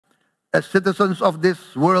as citizens of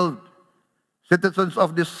this world, citizens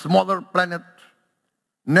of this smaller planet,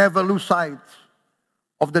 never lose sight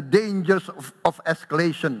of the dangers of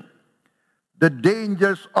escalation, the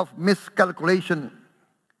dangers of miscalculation,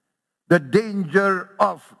 the danger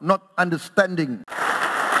of not understanding.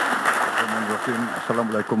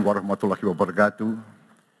 Assalamualaikum warahmatullahi wabarakatuh.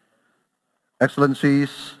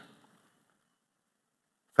 Excellencies,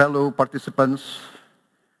 fellow participants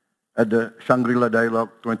at the Shangri-La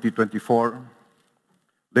Dialogue 2024,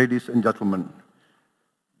 ladies and gentlemen,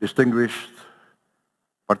 distinguished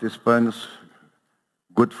participants,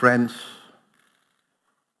 good friends,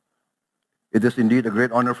 it is indeed a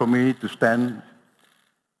great honor for me to stand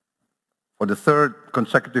for the third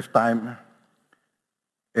consecutive time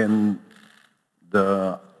in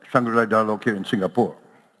the Shangri-La Dialogue here in Singapore.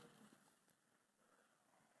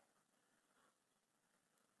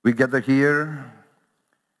 We gather here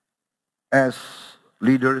as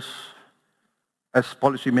leaders, as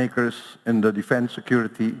policymakers in the defense,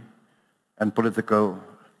 security, and political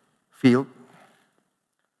field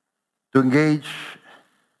to engage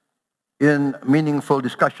in meaningful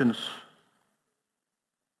discussions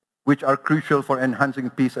which are crucial for enhancing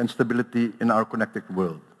peace and stability in our connected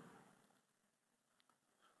world.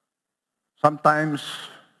 Sometimes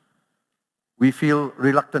we feel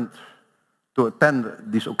reluctant to attend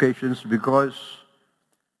these occasions because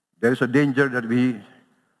there is a danger that we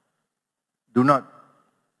do not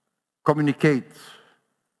communicate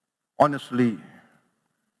honestly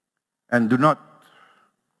and do not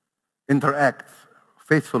interact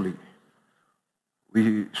faithfully.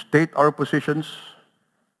 We state our positions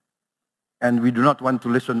and we do not want to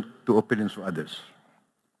listen to opinions of others.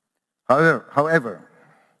 However,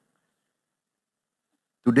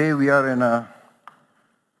 today we are in a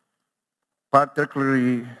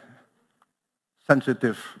particularly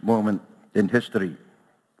sensitive moment in history.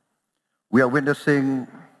 We are witnessing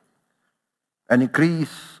an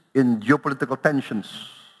increase in geopolitical tensions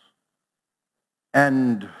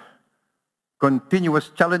and continuous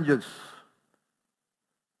challenges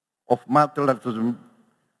of multilateralism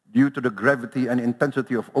due to the gravity and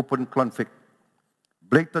intensity of open conflict,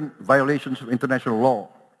 blatant violations of international law,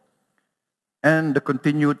 and the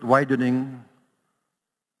continued widening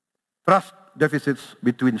trust deficits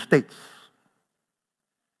between states.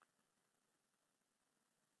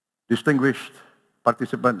 Distinguished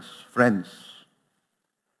participants, friends,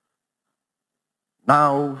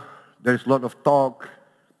 now there is a lot of talk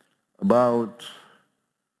about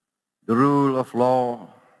the rule of law,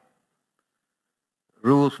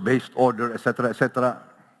 rules-based order, etc., etc.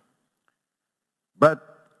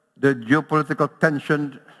 But the geopolitical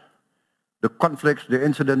tension, the conflicts, the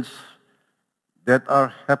incidents that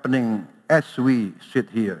are happening as we sit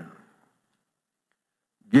here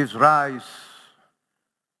gives rise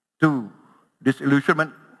to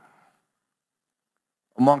disillusionment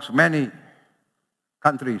amongst many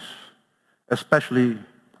countries, especially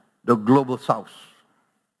the global south.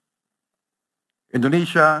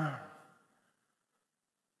 Indonesia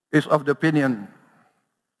is of the opinion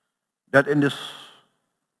that in this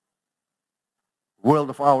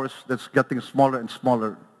world of ours that's getting smaller and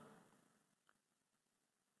smaller,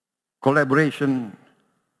 collaboration,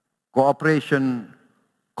 cooperation,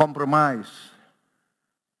 compromise,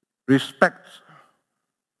 respect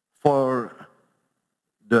for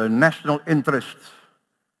the national interests,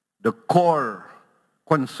 the core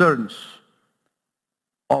concerns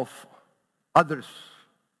of others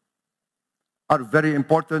are very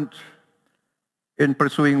important in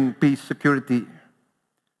pursuing peace, security,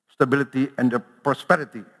 stability, and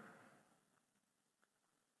prosperity.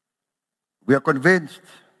 We are convinced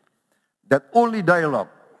that only dialogue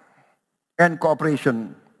and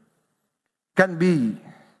cooperation can be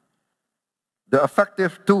the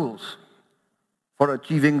effective tools for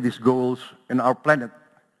achieving these goals in our planet,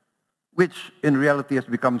 which in reality has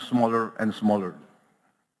become smaller and smaller.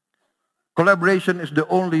 Collaboration is the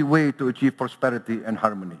only way to achieve prosperity and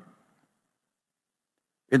harmony.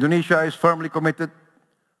 Indonesia is firmly committed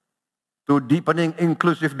to deepening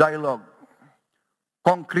inclusive dialogue,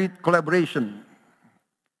 concrete collaboration,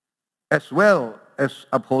 as well as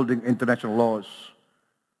upholding international laws,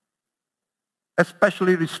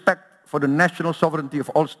 especially respect for the national sovereignty of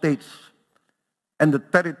all states and the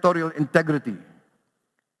territorial integrity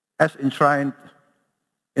as enshrined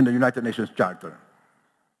in the United Nations Charter.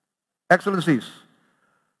 Excellencies,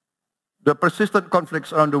 the persistent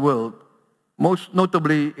conflicts around the world, most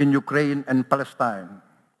notably in Ukraine and Palestine,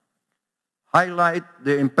 highlight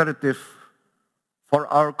the imperative for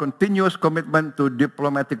our continuous commitment to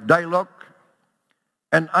diplomatic dialogue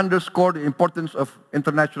and underscore the importance of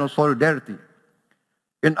international solidarity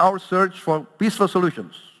in our search for peaceful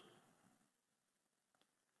solutions.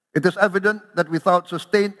 It is evident that without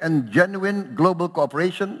sustained and genuine global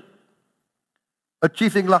cooperation,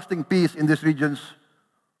 achieving lasting peace in these regions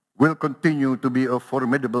will continue to be a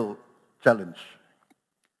formidable challenge.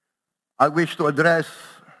 I wish to address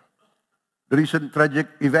the recent tragic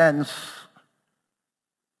events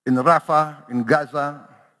in Rafah, in Gaza,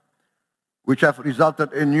 which have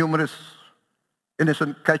resulted in numerous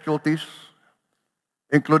innocent casualties,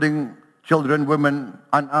 including children, women,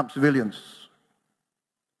 unarmed civilians.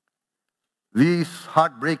 These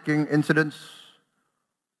heartbreaking incidents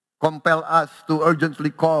compel us to urgently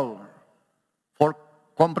call for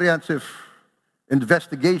comprehensive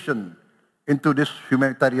investigation into this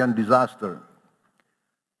humanitarian disaster.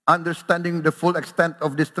 Understanding the full extent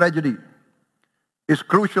of this tragedy is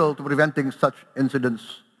crucial to preventing such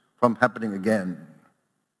incidents from happening again.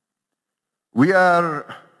 We are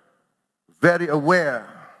very aware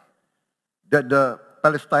that the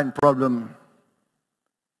Palestine problem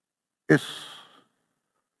is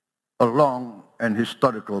a long and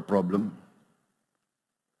historical problem.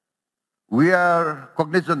 We are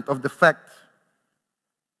cognizant of the fact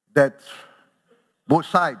that both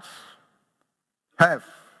sides have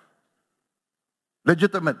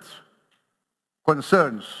legitimate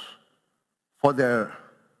concerns for their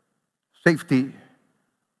safety,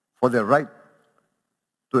 for their right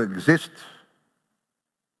to exist,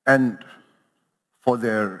 and for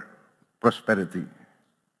their prosperity.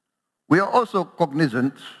 We are also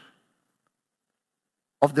cognizant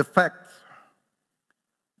of the fact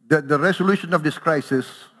that the resolution of this crisis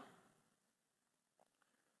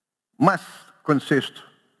must consist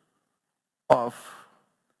of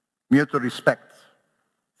mutual respect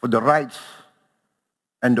for the rights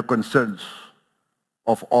and the concerns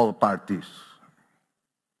of all parties.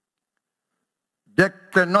 There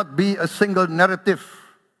cannot be a single narrative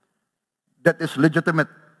that is legitimate,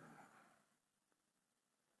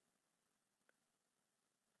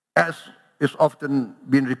 as is often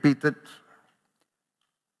been repeated.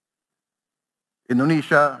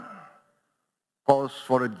 Indonesia calls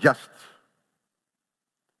for a just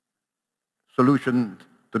solution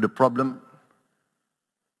to the problem,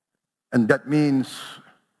 and that means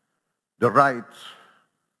the right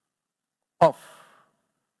of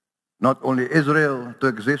not only Israel to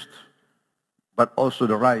exist, but also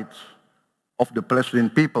the right of the Palestinian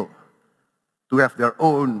people to have their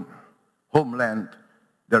own homeland,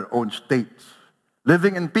 their own state,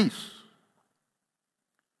 living in peace.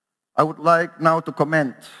 I would like now to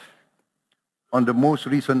comment on the most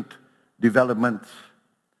recent development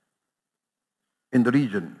in the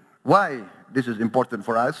region. Why this is important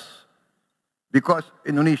for us? Because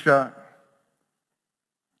Indonesia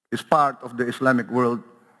is part of the Islamic world.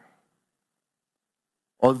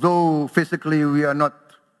 Although physically we are not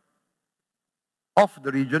of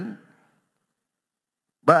the region,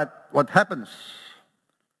 but what happens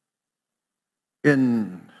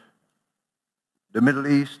in the Middle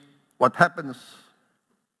East, what happens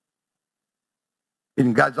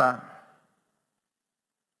in Gaza,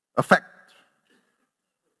 affect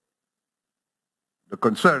the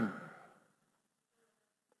concern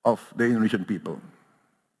of the Indonesian people.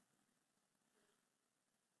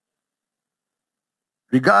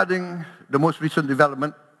 Regarding the most recent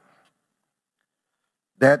development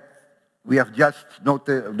that we have just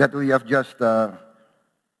noted, that we have just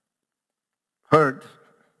heard,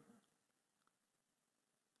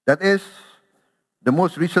 that is the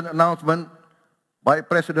most recent announcement by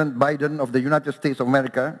President Biden of the United States of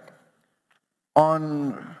America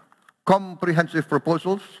on comprehensive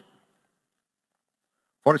proposals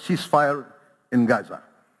for a ceasefire in Gaza.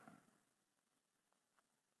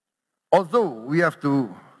 Although we have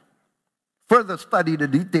to further study the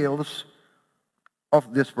details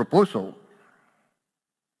of this proposal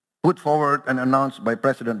put forward and announced by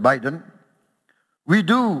President Biden, we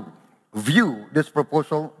do view this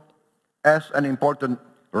proposal as an important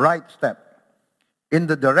right step in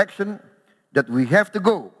the direction that we have to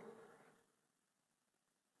go.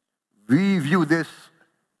 We view this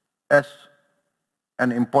as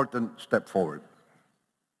an important step forward.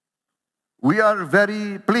 We are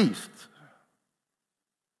very pleased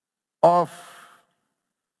of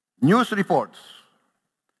news reports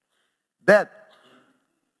that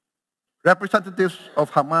representatives of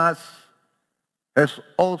Hamas has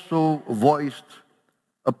also voiced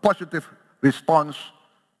a positive response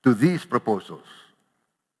to these proposals.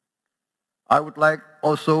 I would like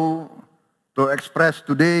also to express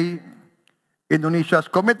today Indonesia's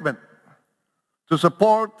commitment to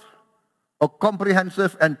support a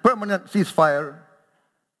comprehensive and permanent ceasefire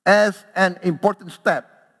as an important step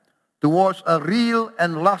towards a real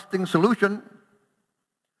and lasting solution,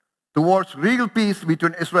 towards real peace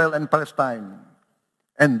between Israel and Palestine,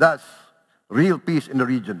 and thus real peace in the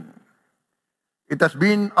region. It has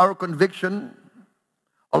been our conviction,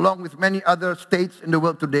 along with many other states in the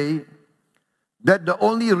world today, that the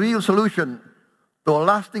only real solution to a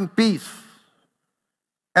lasting peace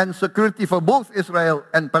and security for both Israel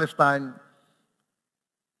and Palestine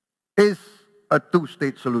is a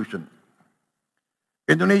two-state solution.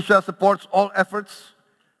 Indonesia supports all efforts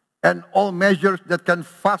and all measures that can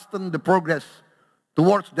fasten the progress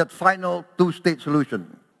towards that final two-state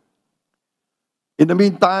solution. In the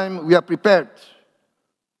meantime, we are prepared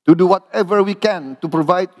to do whatever we can to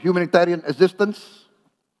provide humanitarian assistance,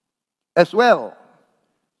 as well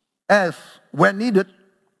as, when needed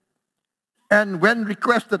and when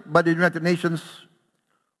requested by the United Nations,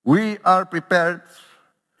 we are prepared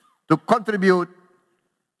to contribute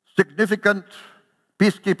significant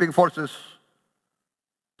peacekeeping forces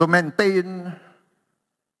to maintain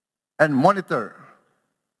and monitor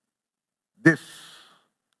this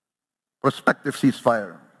prospective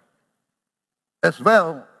ceasefire, as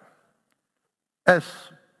well as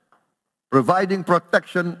providing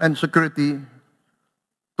protection and security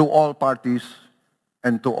to all parties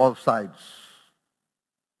and to all sides.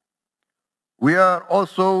 We are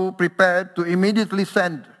also prepared to immediately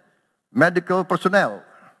send medical personnel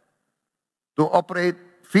to operate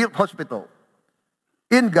field hospital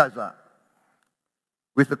in Gaza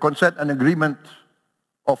with the consent and agreement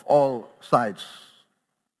of all sides.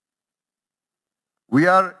 We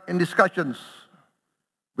are in discussions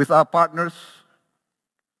with our partners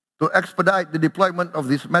to expedite the deployment of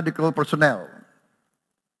this medical personnel.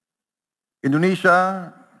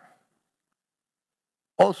 Indonesia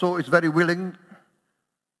also is very willing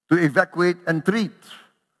to evacuate and treat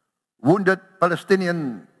wounded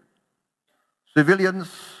Palestinian civilians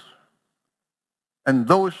and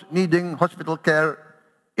those needing hospital care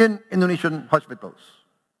in Indonesian hospitals.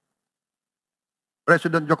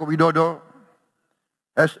 President Joko Widodo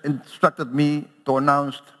has instructed me to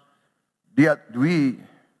announce that we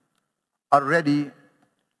are ready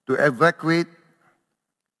to evacuate,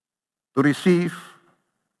 to receive,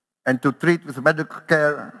 and to treat with medical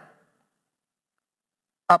care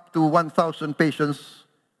up to 1,000 patients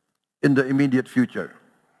in the immediate future.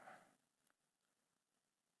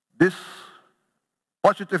 This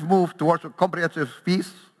positive move towards a comprehensive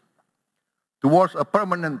peace, towards a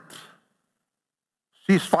permanent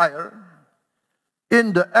ceasefire,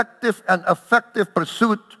 in the active and effective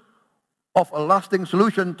pursuit of a lasting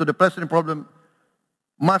solution to the present problem,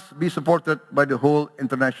 must be supported by the whole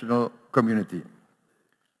international community.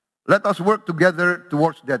 Let us work together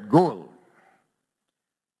towards that goal.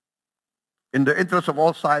 In the interest of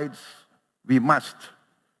all sides, we must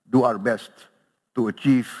do our best to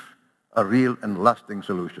achieve a real and lasting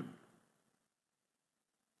solution.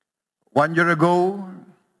 1 year ago,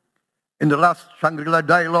 in the last Shangri-La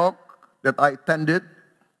Dialogue that I attended,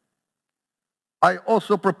 I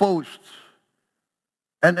also proposed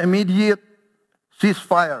an immediate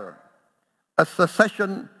ceasefire, a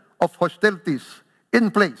cessation of hostilities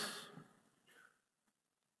in place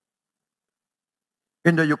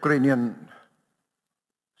in the Ukrainian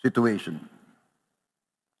situation.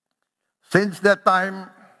 Since that time,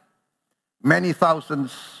 many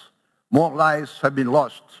thousands more lives have been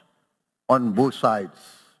lost on both sides,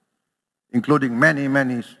 including many,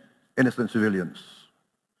 many innocent civilians.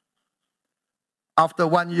 After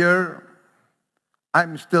 1 year,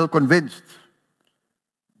 I'm still convinced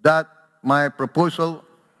that my proposal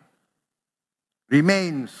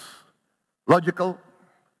remains logical,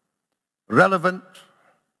 relevant,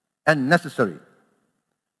 and necessary.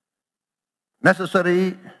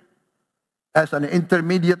 Necessary as an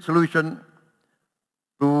intermediate solution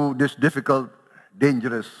to this difficult,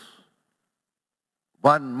 dangerous,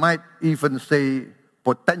 one might even say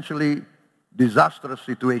potentially disastrous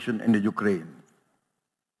situation in the Ukraine.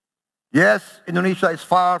 Yes, Indonesia is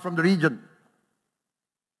far from the region,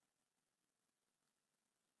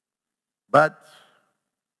 but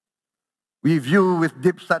we view with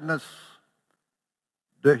deep sadness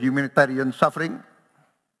the humanitarian suffering,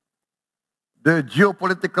 the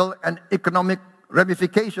geopolitical and economic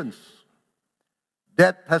ramifications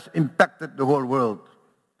that has impacted the whole world,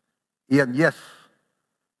 and yes,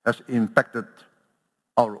 has impacted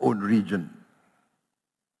our own region.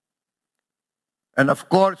 And of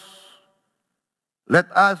course, let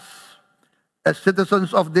us, as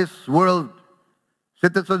citizens of this world,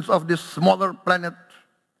 citizens of this smaller planet,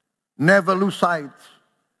 never lose sight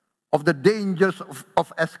of the dangers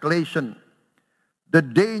of escalation, the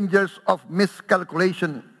dangers of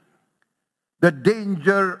miscalculation, the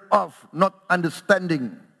danger of not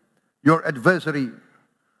understanding your adversary,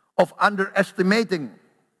 of underestimating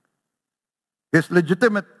his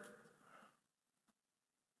legitimate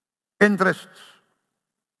interests.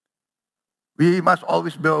 We must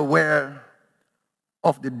always be aware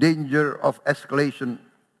of the danger of escalation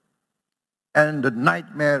and the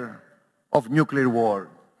nightmare of nuclear war.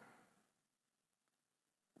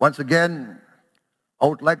 Once again, I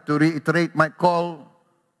would like to reiterate my call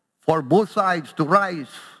for both sides to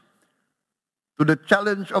rise to the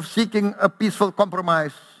challenge of seeking a peaceful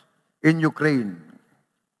compromise in Ukraine.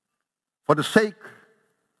 For the sake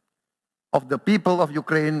of the people of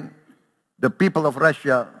Ukraine, the people of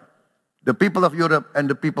Russia, the people of Europe, and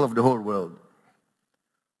the people of the whole world.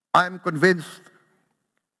 I am convinced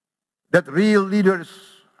that real leaders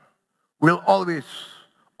will always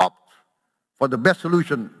opt for the best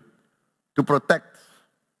solution to protect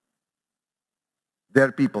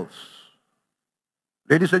their peoples.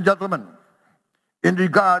 Ladies and gentlemen, in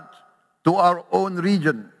regard to our own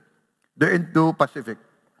region, the Indo-Pacific,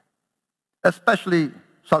 especially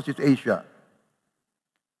Southeast Asia,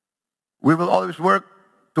 we will always work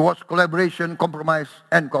towards collaboration, compromise,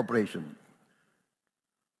 and cooperation.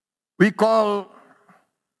 We call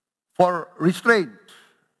for restraint,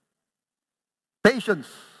 patience,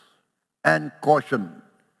 and caution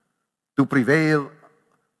to prevail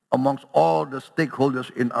amongst all the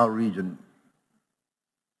stakeholders in our region.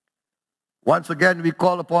 Once again, we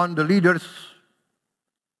call upon the leaders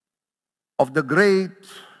of the great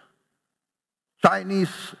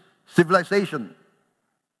Chinese civilization,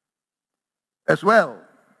 as well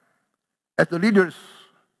as the leaders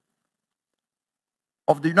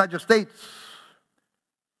of the United States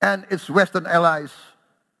and its Western allies,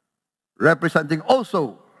 representing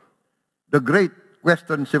also the great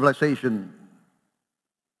Western civilization,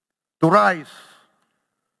 to rise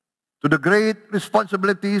to the great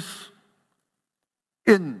responsibilities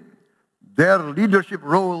in their leadership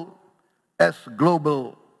role as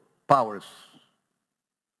global powers.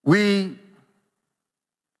 We,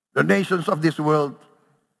 the nations of this world,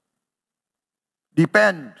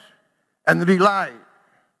 depend and rely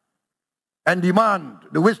and demand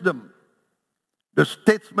the wisdom, the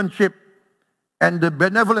statesmanship, and the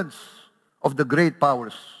benevolence of the great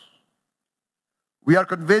powers. We are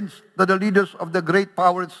convinced that the leaders of the great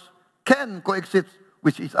powers can coexist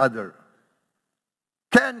with each other,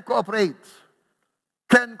 can cooperate,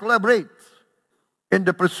 can collaborate in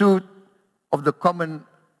the pursuit of the common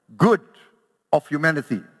good of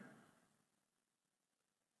humanity.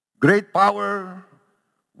 Great power,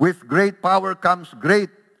 with great power comes great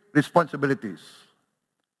responsibilities.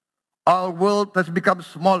 Our world has become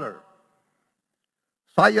smaller.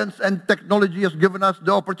 Science and technology has given us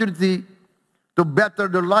the opportunity to better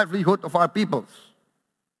the livelihood of our peoples.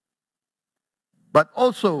 But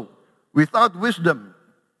also, without wisdom,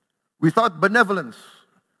 without benevolence,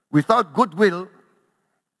 without goodwill,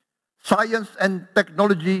 science and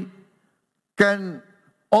technology can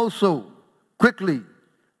also quickly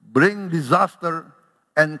bring disaster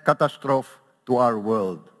and catastrophe to our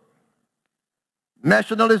world.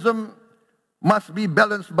 Nationalism must be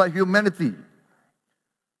balanced by humanity.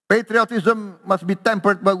 Patriotism must be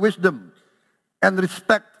tempered by wisdom and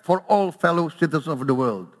respect for all fellow citizens of the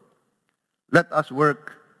world. Let us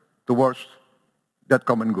work towards that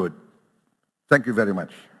common good. Thank you very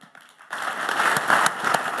much.